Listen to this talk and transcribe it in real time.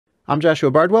I'm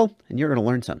Joshua Bardwell, and you're going to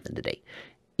learn something today.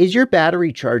 Is your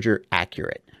battery charger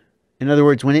accurate? In other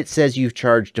words, when it says you've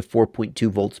charged to 4.2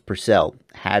 volts per cell,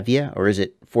 have you? Or is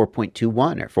it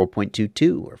 4.21 or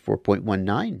 4.22 or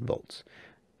 4.19 volts?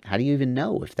 How do you even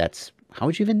know if that's, how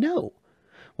would you even know?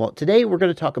 Well, today we're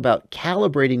going to talk about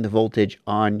calibrating the voltage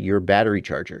on your battery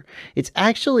charger. It's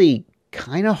actually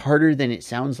kind of harder than it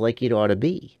sounds like it ought to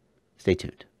be. Stay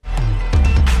tuned.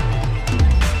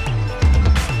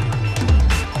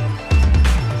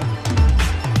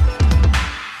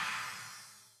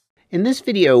 In this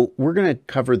video, we're going to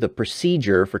cover the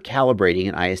procedure for calibrating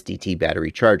an ISDT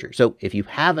battery charger. So if you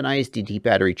have an ISDT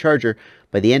battery charger,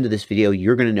 by the end of this video,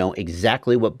 you're going to know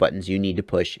exactly what buttons you need to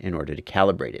push in order to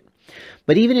calibrate it.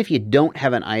 But even if you don't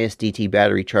have an ISDT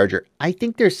battery charger, I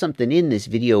think there's something in this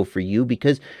video for you,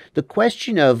 because the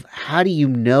question of how do you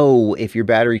know if your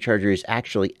battery charger is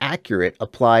actually accurate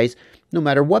applies no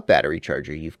matter what battery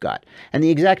charger you've got. And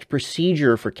the exact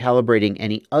procedure for calibrating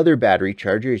any other battery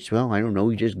charger is, well, I don't know,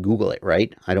 you just Google it,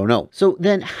 right? I don't know. So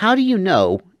then how do you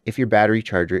know if your battery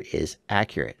charger is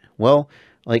accurate? Well,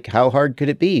 like, how hard could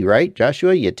it be, right?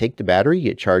 Joshua, you take the battery,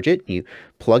 you charge it, you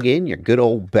plug in your good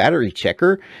old battery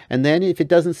checker, and then if it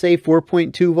doesn't say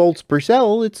 4.2 volts per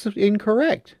cell, it's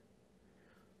incorrect.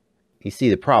 You see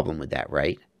the problem with that,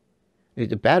 right?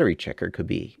 The battery checker could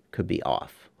be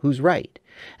off. Who's right?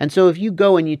 And so if you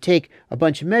go and you take a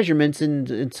bunch of measurements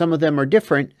and some of them are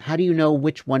different, how do you know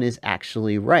which one is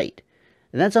actually right?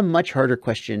 And that's a much harder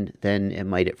question than it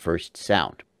might at first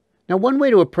sound. Now, one way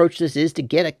to approach this is to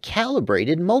get a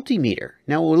calibrated multimeter.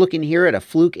 Now, we're looking here at a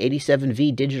Fluke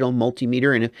 87V digital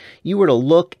multimeter, and if you were to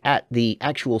look at the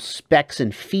actual specs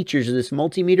and features of this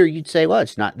multimeter, you'd say, well,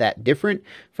 it's not that different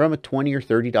from a $20 or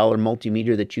 $30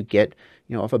 multimeter that you get,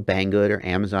 off of Banggood or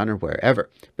Amazon or wherever.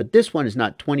 But this one is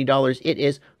not $20, it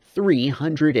is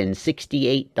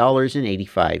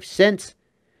 $368.85.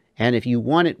 And if you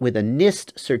want it with a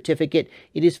NIST certificate,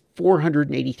 it is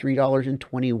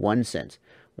 $483.21.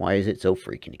 Why is it so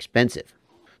freaking expensive?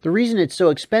 The reason it's so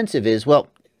expensive is, well,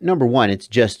 number one, it's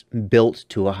just built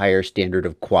to a higher standard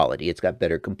of quality. It's got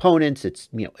better components, it's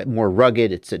more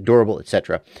rugged, it's durable,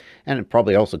 etc. And it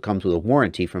probably also comes with a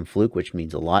warranty from Fluke, which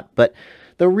means a lot. But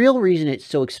the real reason it's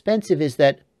so expensive is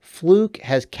that Fluke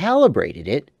has calibrated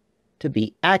it to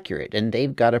be accurate, and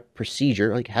they've got a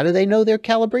procedure. Like, how do they know their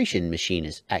calibration machine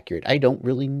is accurate? I don't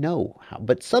really know how,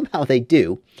 but somehow they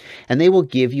do, and they will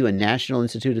give you a National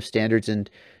Institute of Standards and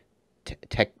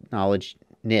Technology,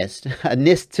 NIST, a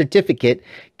NIST certificate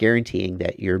guaranteeing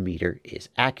that your meter is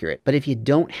accurate. But if you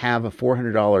don't have a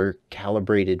 $400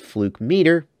 calibrated Fluke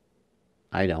meter,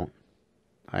 I don't.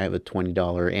 I have a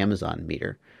 $20 Amazon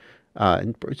meter,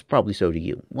 and it's probably so do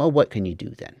you. Well, what can you do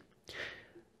then?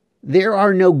 There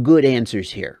are no good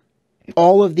answers here.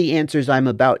 All of the answers I'm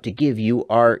about to give you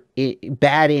are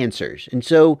bad answers. And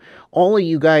so all of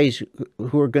you guys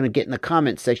who are going to get in the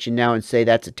comments section now and say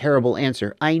that's a terrible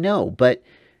answer, I know, but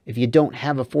if you don't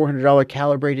have a $400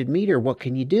 calibrated meter, what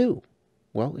can you do?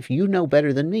 Well, if you know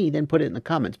better than me, then put it in the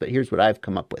comments. But here's what I've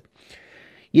come up with.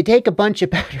 You take a bunch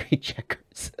of battery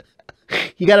checkers.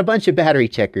 You got a bunch of battery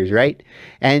checkers, right?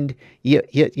 And you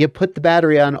put the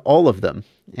battery on all of them.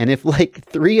 And if like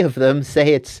 3 of them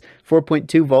say it's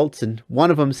 4.2 volts and one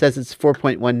of them says it's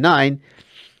 4.19,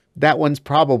 that one's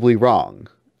probably wrong.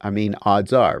 I mean,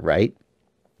 odds are, right?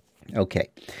 Okay.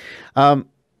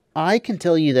 I can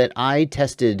tell you that I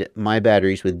tested my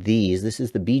batteries with these. This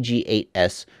is the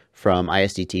BG8S from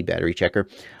ISDT Battery Checker.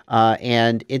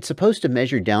 And it's supposed to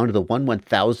measure down to the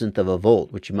 1/1000th of a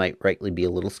volt, which you might rightly be a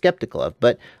little skeptical of.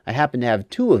 But I happen to have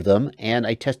 2 of them, and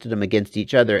I tested them against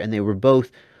each other, and they were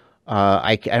both,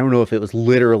 I don't know if it was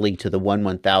literally to the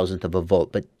 1/1000th of a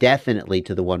volt, but definitely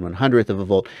to the 1/100th of a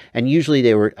volt. And usually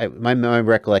they were, my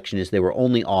recollection is they were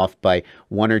only off by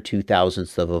 1 or 2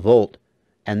 thousandths of a volt.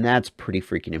 And that's pretty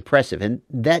freaking impressive. And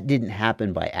that didn't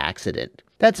happen by accident.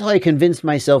 That's how I convinced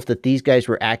myself that these guys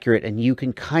were accurate, and you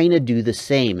can kind of do the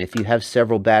same. If you have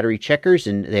several battery checkers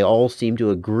and they all seem to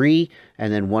agree,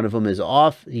 and then one of them is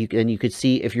off, you could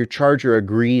see if your charger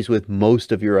agrees with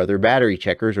most of your other battery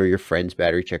checkers or your friend's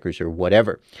battery checkers or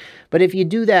whatever. But if you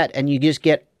do that and you just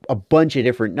get a bunch of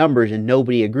different numbers and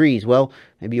nobody agrees, well,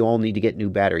 maybe you all need to get new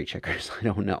battery checkers. I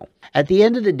don't know. At the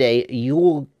end of the day, you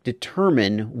will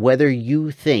determine whether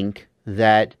you think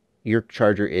that your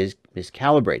charger is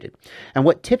miscalibrated. And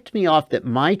what tipped me off that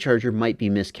my charger might be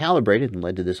miscalibrated and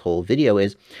led to this whole video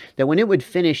is that when it would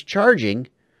finish charging,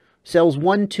 cells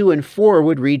 1, 2, and 4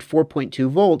 would read 4.2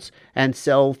 volts, and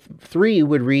cell 3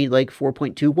 would read like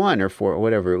 4.21 or 4 or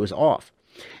whatever. It was off.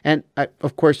 And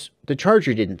of course, the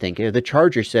charger didn't think it. The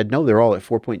charger said, no, they're all at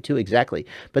 4.2 exactly.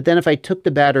 But then if I took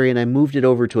the battery and I moved it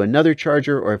over to another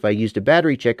charger, or if I used a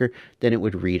battery checker, then it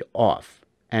would read off.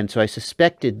 And so I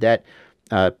suspected that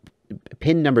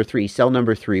pin number 3, cell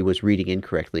number 3, was reading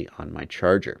incorrectly on my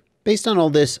charger. Based on all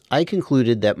this, I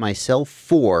concluded that my cell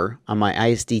 4 on my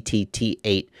ISDT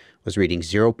T8 was reading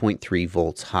 0.3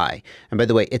 volts high. And by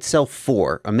the way, it's cell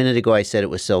 4. A minute ago I said it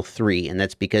was cell 3, and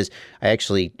that's because I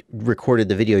actually recorded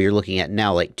the video you're looking at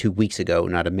now like 2 weeks ago,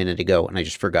 not a minute ago, and I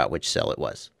just forgot which cell it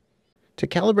was. To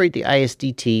calibrate the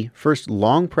ISDT, first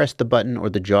long press the button or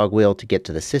the jog wheel to get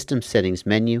to the System Settings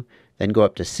menu, then go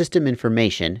up to System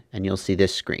Information, and you'll see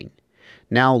this screen.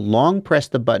 Now long press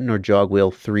the button or jog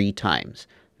wheel 3 times.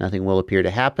 Nothing will appear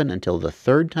to happen until the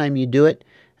 3rd time you do it,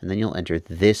 and then you'll enter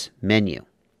this menu.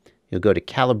 You'll go to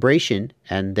Calibration,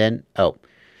 and then,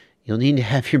 you'll need to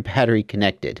have your battery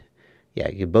connected. Yeah,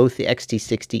 both the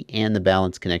XT60 and the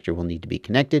balance connector will need to be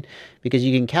connected, because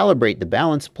you can calibrate the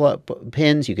balance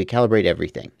pins, you can calibrate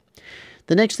everything.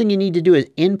 The next thing you need to do is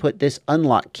input this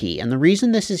unlock key. And the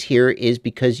reason this is here is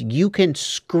because you can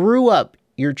screw up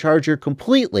your charger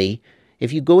completely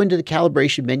if you go into the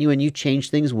calibration menu and you change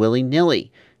things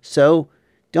willy-nilly. So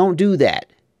don't do that.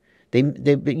 They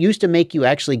used to make you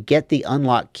actually get the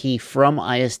unlock key from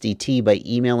ISDT by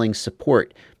emailing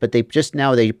support, but they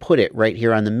put it right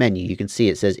here on the menu. You can see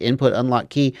it says input unlock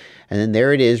key, and then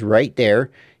there it is right there.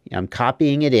 I'm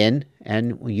copying it in,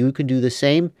 and you can do the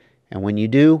same. And when you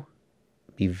do,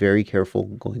 be very careful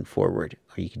going forward.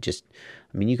 Or you could just,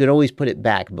 you could always put it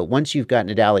back, but once you've gotten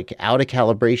it out of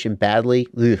calibration badly,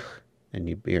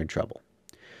 then you're in trouble.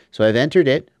 So I've entered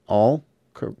it all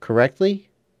correctly,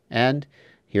 and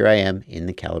here I am in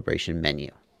the calibration menu.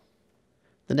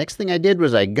 The next thing I did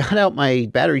was I got out my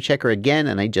battery checker again,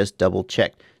 and I just double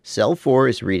checked. Cell 4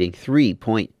 is reading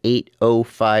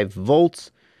 3.805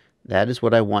 volts. That is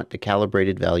what I want the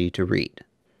calibrated value to read.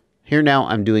 Here now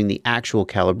I'm doing the actual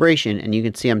calibration, and you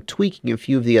can see I'm tweaking a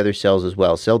few of the other cells as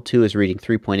well. Cell 2 is reading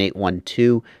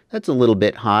 3.812. That's a little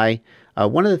bit high.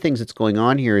 One of the things that's going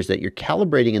on here is that you're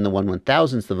calibrating in the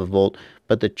 1/1000th of a volt,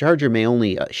 but the charger may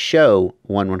only show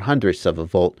 1/100th of a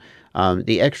volt.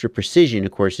 The extra precision,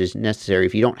 of course, is necessary.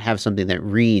 If you don't have something that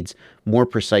reads more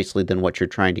precisely than what you're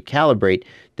trying to calibrate,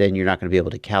 then you're not going to be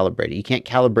able to calibrate it. You can't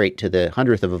calibrate to the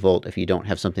 100th of a volt if you don't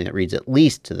have something that reads at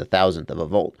least to the 1000th of a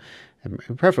volt,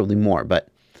 preferably more. But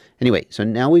anyway, so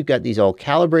now we've got these all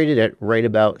calibrated at right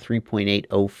about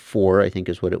 3.804, I think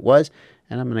is what it was.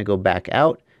 And I'm going to go back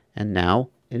out, and now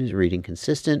it is reading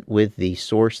consistent with the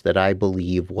source that I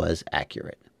believe was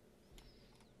accurate.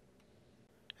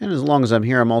 And as long as I'm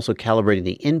here, I'm also calibrating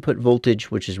the input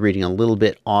voltage, which is reading a little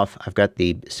bit off. I've got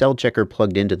the cell checker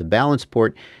plugged into the balance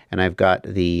port, and I've got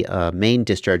the main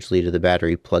discharge lead of the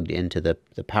battery plugged into the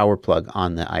power plug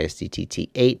on the ISDT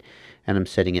T8, and I'm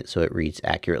setting it so it reads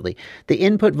accurately. The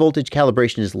input voltage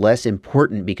calibration is less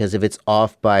important because if it's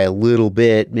off by a little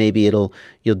bit, maybe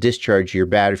you'll discharge your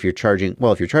battery. If you're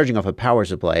charging off a power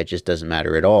supply, it just doesn't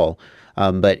matter at all.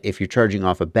 But if you're charging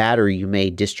off a battery, you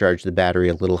may discharge the battery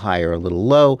a little high or a little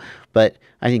low. But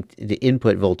I think the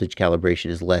input voltage calibration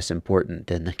is less important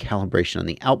than the calibration on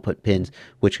the output pins,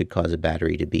 which could cause a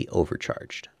battery to be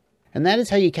overcharged. And that is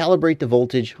how you calibrate the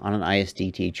voltage on an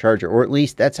ISDT charger, or at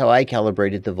least that's how I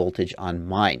calibrated the voltage on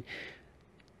mine.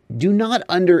 Do not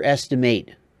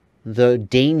underestimate the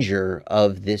danger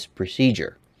of this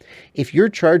procedure. If your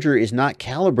charger is not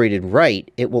calibrated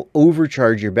right, it will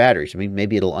overcharge your batteries.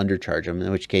 Maybe it'll undercharge them, in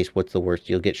which case, what's the worst?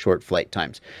 You'll get short flight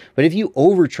times. But if you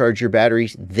overcharge your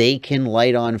batteries, they can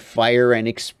light on fire and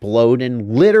explode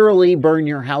and literally burn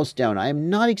your house down. I am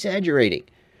not exaggerating.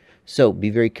 So be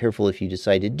very careful if you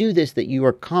decide to do this, that you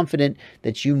are confident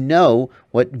that you know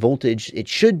what voltage it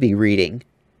should be reading.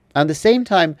 At the same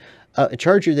time, a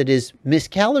charger that is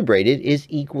miscalibrated is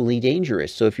equally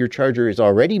dangerous. So if your charger is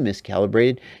already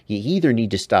miscalibrated, you either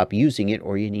need to stop using it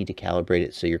or you need to calibrate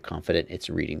it so you're confident it's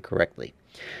reading correctly.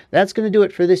 That's going to do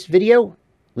it for this video.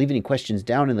 Leave any questions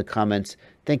down in the comments.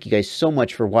 Thank you guys so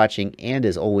much for watching, and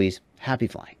as always, happy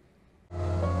flying.